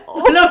 Yeah.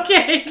 But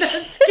okay,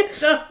 that's good.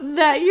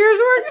 That yours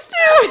works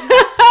too.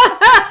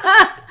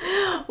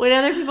 When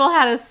other people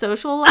had a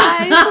social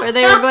life where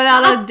they were going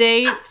out on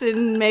dates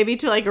and maybe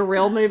to like a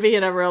real movie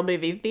in a real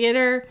movie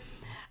theater,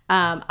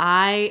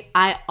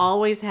 I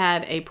always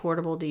had a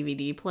portable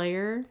DVD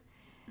player.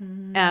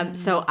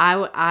 So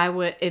I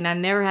would, and I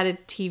never had a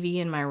TV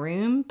in my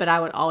room, but I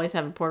would always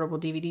have a portable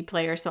DVD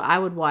player. So I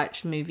would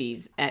watch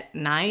movies at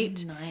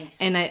night.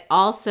 Nice.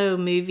 And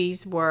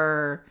movies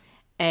were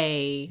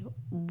a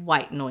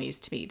white noise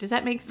to me. Does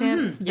that make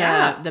sense?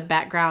 Yeah. The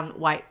background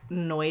white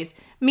noise.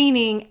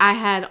 Meaning I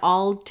had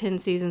all 10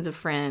 seasons of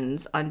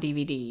Friends on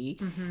DVD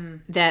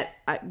that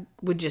I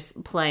would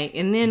just play.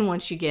 And then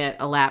once you get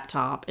a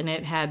laptop and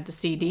it had the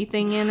CD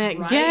thing in it,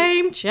 Right.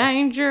 game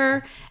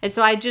changer. And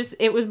so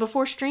it was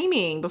before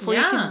streaming, before you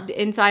Yeah. could,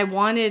 and so I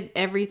wanted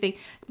everything.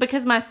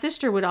 Because my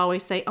sister would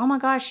always say, oh my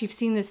gosh, you've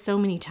seen this so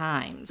many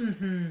times.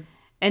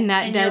 And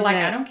that And you're doesn't, like,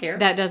 I don't care.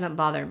 That doesn't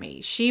bother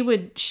me. She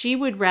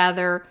would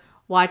rather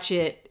watch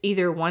it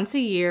either once a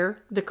year,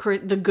 the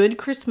good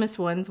Christmas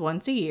ones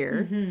once a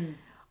year,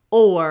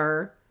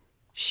 or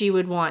she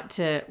would want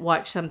to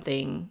watch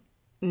something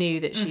new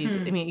that she's.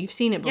 I mean, you've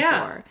seen it before.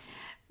 Yeah.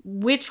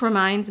 Which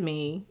reminds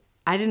me,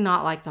 I did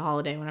not like The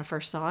Holiday when I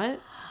first saw it.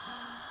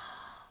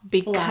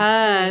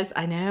 Because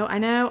I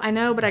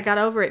know, but I got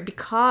over it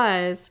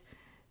because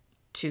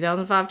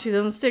 2005,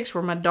 2006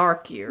 were my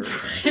dark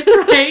years.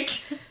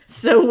 Right.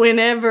 So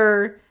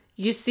whenever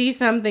you see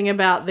something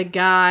about the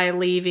guy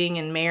leaving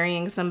and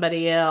marrying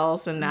somebody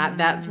else, and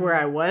that's where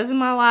I was in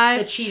my The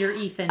life. cheater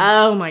Ethan.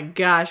 Oh my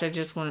gosh, I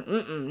just went,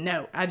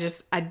 no. I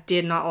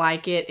did not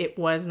like it. It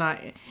was not.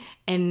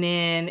 And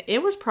then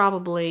it was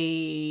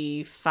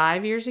probably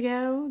 5 years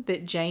ago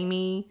that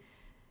Jamie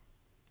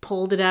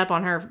pulled it up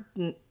on her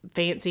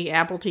fancy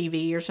Apple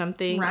TV or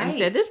something and Right.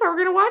 said, this is what we're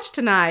going to watch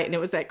tonight. And it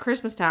was at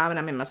Christmas time, and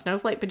I'm in my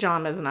snowflake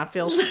pajamas, and I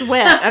feel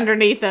sweat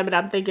underneath them, and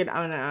I'm thinking,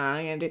 oh no,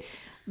 I'm going to do.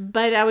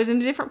 But I was in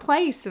a different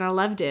place, and I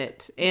loved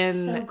it. And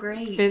So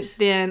great. since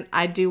then,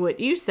 I do what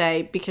you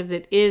say, because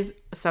it is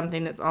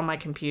something that's on my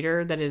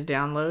computer that is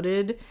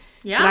downloaded.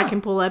 Yeah. That I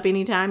can pull up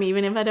anytime,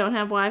 even if I don't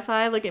have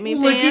Wi-Fi. Look at me,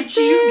 Look at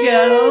fancy. you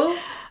go.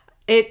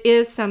 It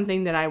is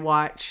something that I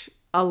watch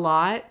a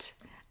lot.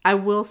 I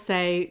will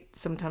say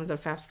sometimes I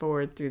fast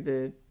forward through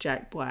the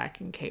Jack Black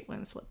and Kate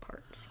Winslet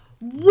parts.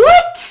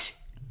 What?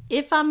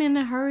 If I'm in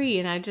a hurry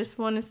and I just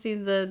want to see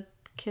the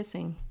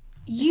kissing.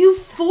 You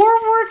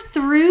forward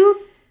through?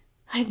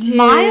 I do.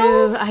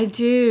 Miles? I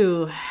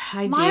do.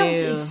 Miles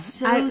is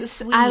so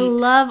sweet. I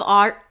love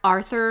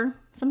Arthur.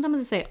 Sometimes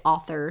I say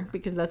author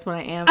because that's what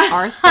I am.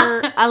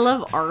 Arthur. I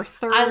love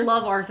Arthur. I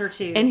love Arthur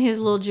too. And his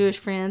little Jewish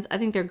friends. I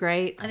think they're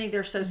great. I think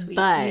they're so sweet.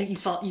 But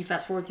you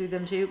fast forward through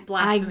them too?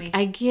 Blasphemy.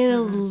 I get a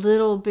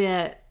little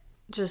bit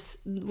just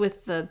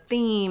with the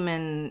theme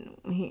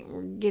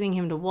and getting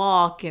him to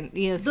walk and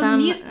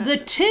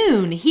the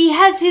tune. He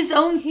has his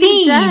own theme.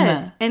 He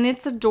does. And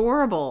it's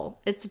adorable.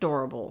 It's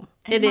adorable.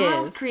 And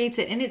Miles creates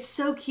it, and it's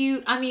so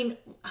cute. I mean,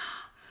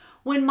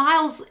 when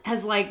Miles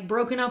has like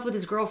broken up with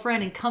his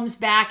girlfriend and comes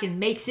back and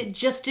makes it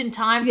just in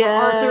time for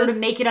Arthur to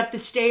make it up the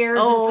stairs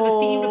and for the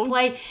theme to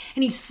play,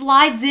 and he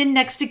slides in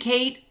next to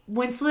Kate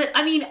Winslet.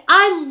 I mean,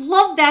 I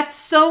love that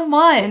so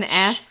much. And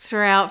asks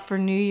her out for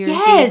New Year's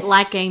Eve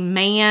like a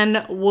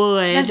man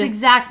would. That's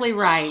exactly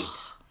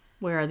right.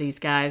 Where are these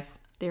guys?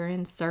 They're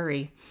in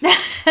Surrey.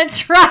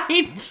 That's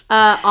right.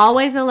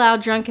 Always allow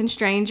drunken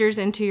strangers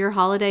into your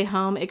holiday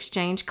home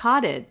exchange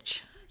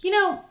cottage. You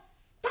know,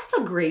 that's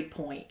a great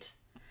point.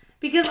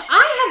 Because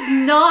I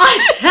have not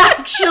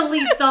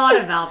actually thought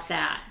about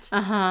that.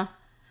 Uh-huh.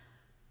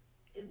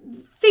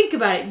 Think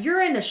about it.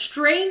 You're in a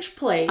strange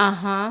place.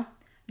 Uh-huh.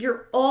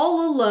 You're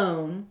all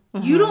alone.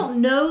 Mm-hmm. You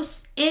don't know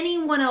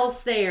anyone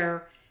else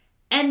there.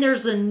 And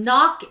there's a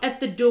knock at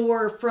the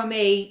door from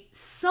a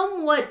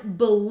somewhat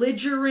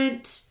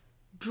belligerent,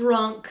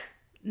 drunk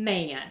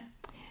man.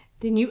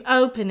 Then you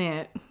open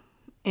it,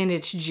 and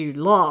it's Jude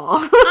Law.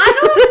 I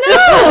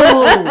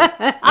don't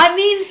know. I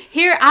mean,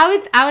 here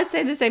I would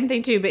say the same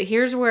thing too, but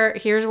here's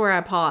where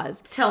I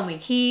pause. Tell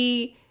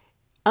me.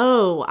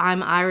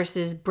 I'm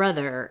Iris's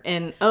brother,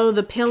 and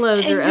the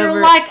pillows and are you're over.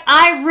 You're like,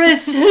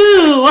 Iris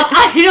who?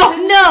 I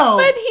don't know.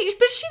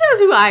 But she knows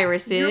who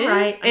Iris is. You're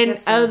right. I And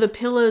guess so. the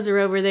pillows are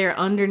over there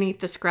underneath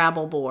the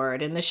Scrabble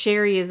board, and the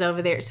sherry is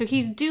over there. So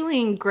he's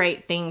doing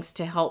great things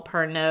to help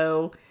her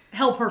know.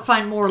 Help her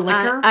find more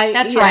liquor.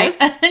 That's right.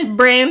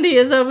 Brandy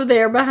is over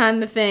there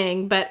behind the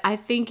thing, but I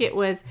think it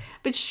was.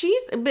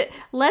 But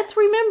let's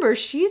remember,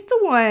 she's the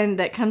one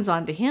that comes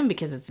on to him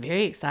because it's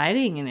very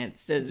exciting and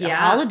it's a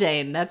holiday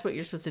and that's what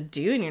you're supposed to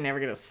do, and you're never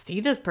going to see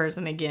this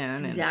person again.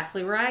 That's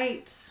exactly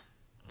right.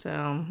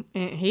 So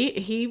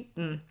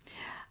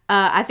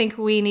I think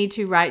we need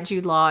to write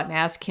Jude Law and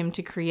ask him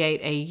to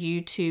create a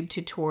YouTube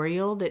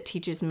tutorial that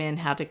teaches men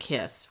how to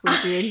kiss.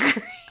 Would you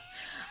agree?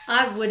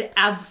 I would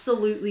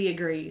absolutely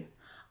agree.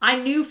 I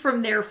knew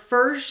from their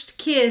first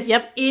kiss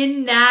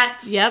in that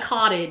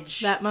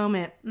cottage. That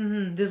moment.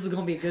 This is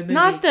going to be a good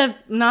movie.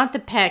 Not the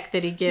peck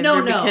that he gives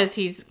her because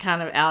he's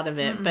kind of out of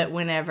it, but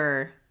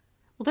whenever...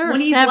 Well, when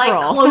he's like,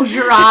 close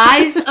your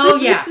eyes. Oh,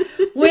 yeah.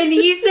 When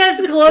he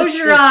says close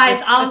your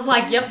eyes, I was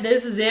like, yep,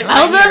 this is it.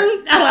 Close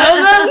them.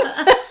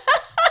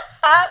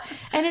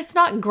 And it's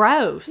not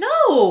gross.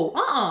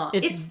 No.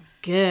 It's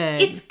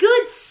good. It's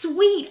good,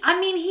 sweet. I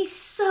mean, he's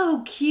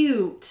so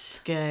cute. It's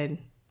good.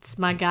 It's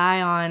my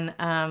guy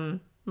on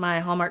my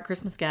Hallmark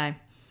Christmas guy.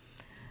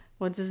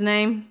 What's his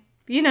name?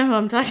 You know who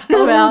I'm talking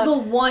about. Oh,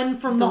 the one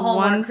from the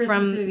Hallmark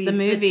Christmas movies. The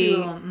movie. The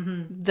two of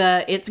them. Mm-hmm.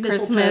 The It's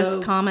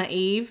Mistletoe. Christmas,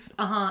 Eve.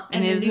 Uh-huh.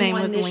 And his name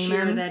was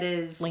Lehman. That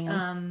is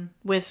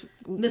with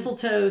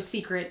Mistletoe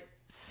Secret.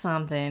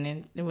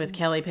 Something and with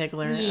Kelly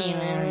Pickler.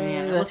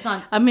 Yeah. Let's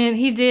not. I mean,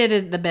 he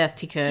did the best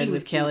he could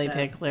with cute, Kelly though.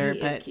 Pickler, He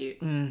but is cute.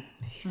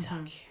 He's so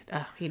cute.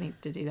 Oh, he needs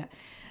to do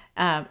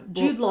that.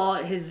 Jude Law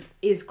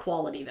is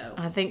quality though.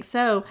 I think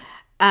so.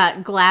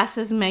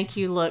 Glasses make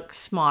you look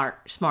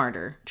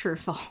smarter. True or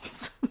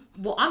false?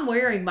 Well, I'm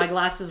wearing my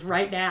glasses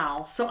right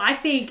now, so I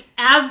think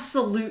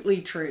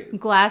absolutely true.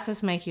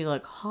 Glasses make you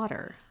look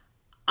hotter.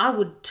 I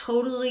would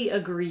totally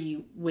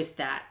agree with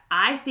that.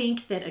 I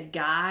think that a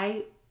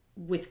guy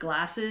with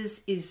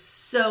glasses is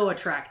so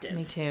attractive.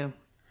 Me too.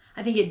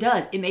 I think it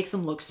does. It makes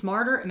them look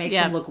smarter. It makes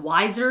them look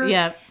wiser.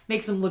 Yeah.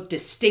 Makes them look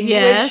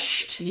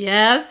distinguished.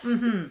 Yes.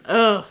 Mm-hmm.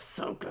 Oh,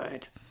 so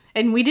good.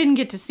 And we didn't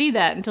get to see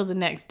that until the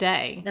next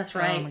day. That's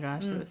right. Oh my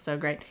gosh, that was so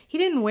great. He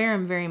didn't wear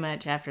them very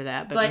much after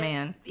that, but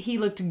man. He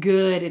looked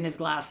good in his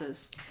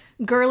glasses.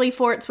 Girly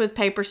forts with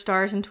paper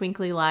stars and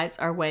twinkly lights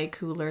are way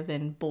cooler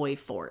than boy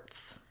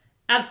forts.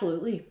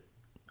 Absolutely.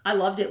 I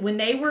loved it. When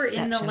they were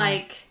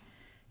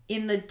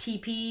in the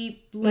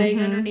teepee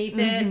laying underneath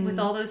it with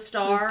all those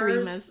stars. The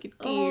Three Musketeers.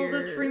 Oh,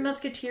 the Three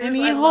Musketeers. And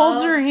he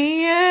holds her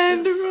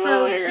hand. It was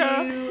so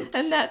cute.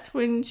 And that's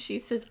when she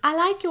says, I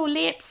like your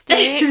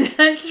lipstick.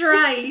 That's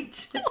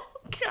right. Oh,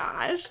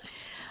 gosh.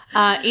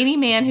 Any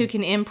man who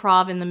can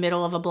improv in the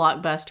middle of a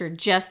blockbuster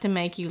just to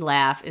make you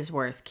laugh is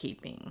worth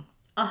keeping.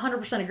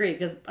 100% agree,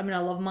 because, I mean, I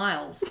love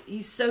Miles.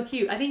 He's so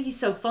cute. I think he's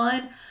so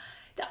fun.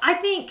 I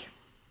think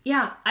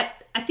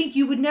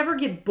you would never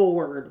get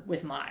bored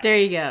with Miles. There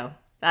you go.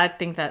 I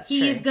think that's true.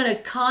 He's going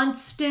to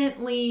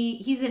constantly...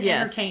 He's an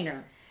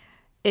entertainer.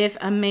 If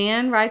a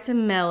man writes a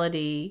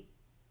melody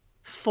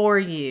for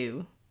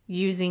you,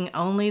 using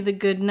only the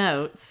good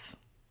notes,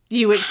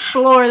 you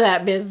explore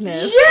that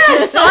business.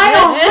 Yes,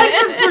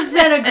 I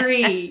 100%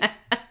 agree.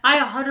 I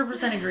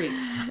 100% agree.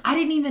 I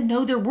didn't even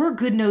know there were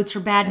good notes or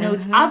bad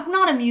notes. I'm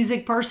not a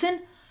music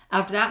person.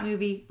 After that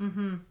movie,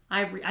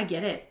 I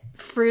get it.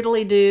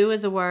 Fruitily do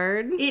is a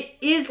word. It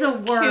is a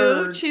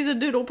word. Cute. She's a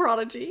doodle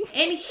prodigy.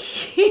 And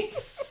he's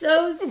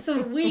so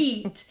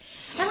sweet.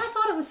 And I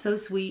thought it was so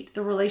sweet,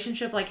 the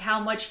relationship, like how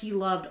much he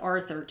loved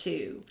Arthur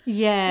too.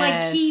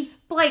 Yes.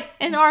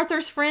 And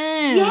Arthur's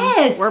friend.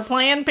 Yes. We're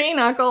playing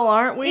Pinochle,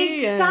 aren't we?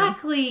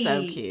 Exactly.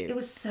 And so cute. It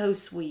was so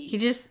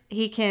sweet.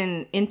 He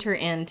can enter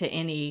into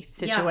any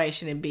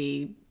situation and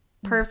be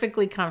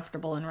perfectly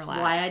comfortable and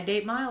relaxed. Why I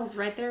date Miles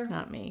right there.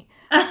 Not me.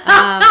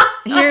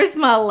 Here's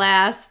my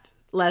last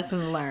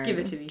lesson learned. Give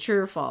it to me.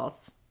 True or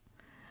false?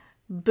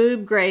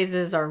 Boob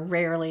grazes are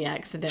rarely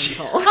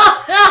accidental.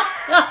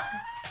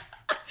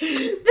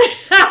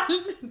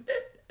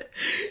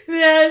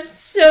 That's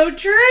so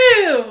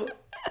true.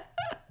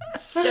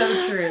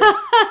 So true.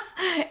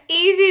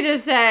 Easy to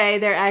say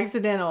they're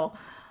accidental,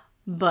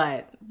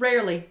 but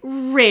Rarely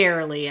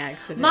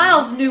accidental.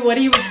 Miles knew what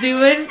he was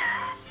doing.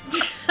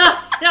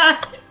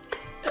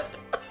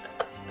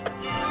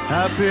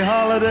 Happy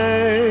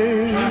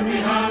holiday. Happy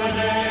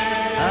holiday.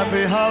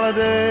 Happy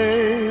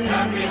holiday.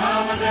 Happy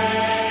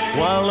holiday.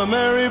 While the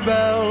merry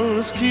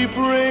bells keep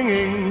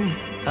ringing.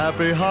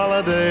 Happy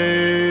holiday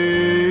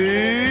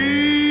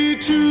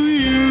to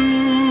you.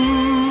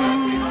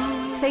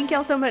 Thank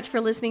y'all so much for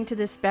listening to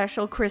this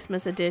special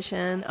Christmas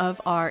edition of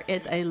our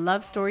It's a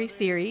Love Story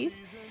series.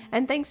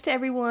 And thanks to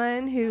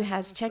everyone who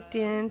has checked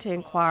in to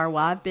inquire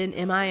why I've been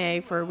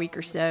MIA for a week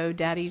or so.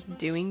 Daddy's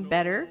doing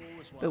better,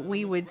 but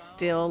we would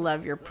still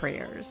love your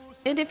prayers.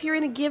 And if you're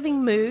in a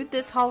giving mood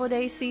this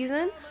holiday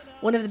season,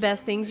 one of the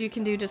best things you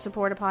can do to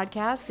support a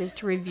podcast is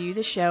to review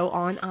the show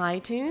on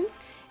iTunes.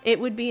 It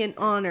would be an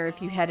honor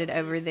if you headed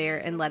over there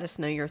and let us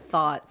know your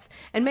thoughts.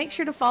 And make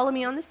sure to follow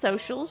me on the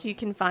socials. You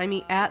can find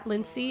me at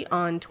Lindsay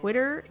on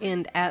Twitter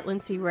and at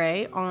Lindsay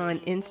Ray on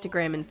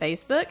Instagram and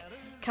Facebook.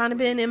 Kind of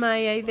been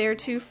MIA there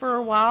too for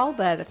a while,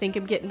 but I think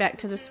I'm getting back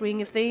to the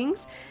swing of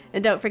things.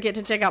 And don't forget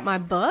to check out my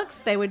books.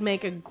 They would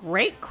make a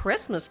great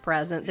Christmas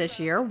present this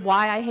year.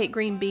 Why I Hate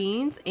Green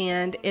Beans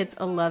and It's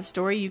a Love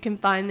Story. You can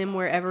find them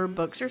wherever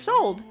books are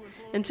sold.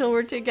 Until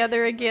we're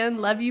together again,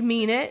 love you,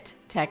 mean it.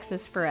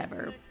 Texas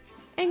forever.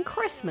 And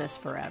Christmas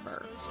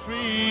forever.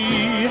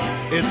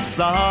 It's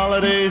the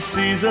holiday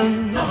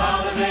season. The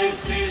holiday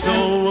season.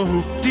 So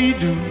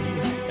whoop-dee-doo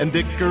and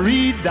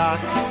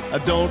dickory-dock.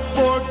 Don't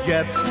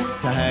forget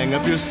to hang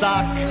up your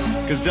sock,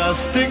 'cause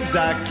just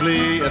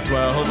exactly at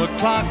 12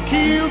 o'clock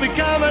he'll be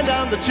coming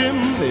down the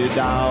chimney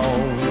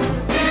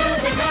down.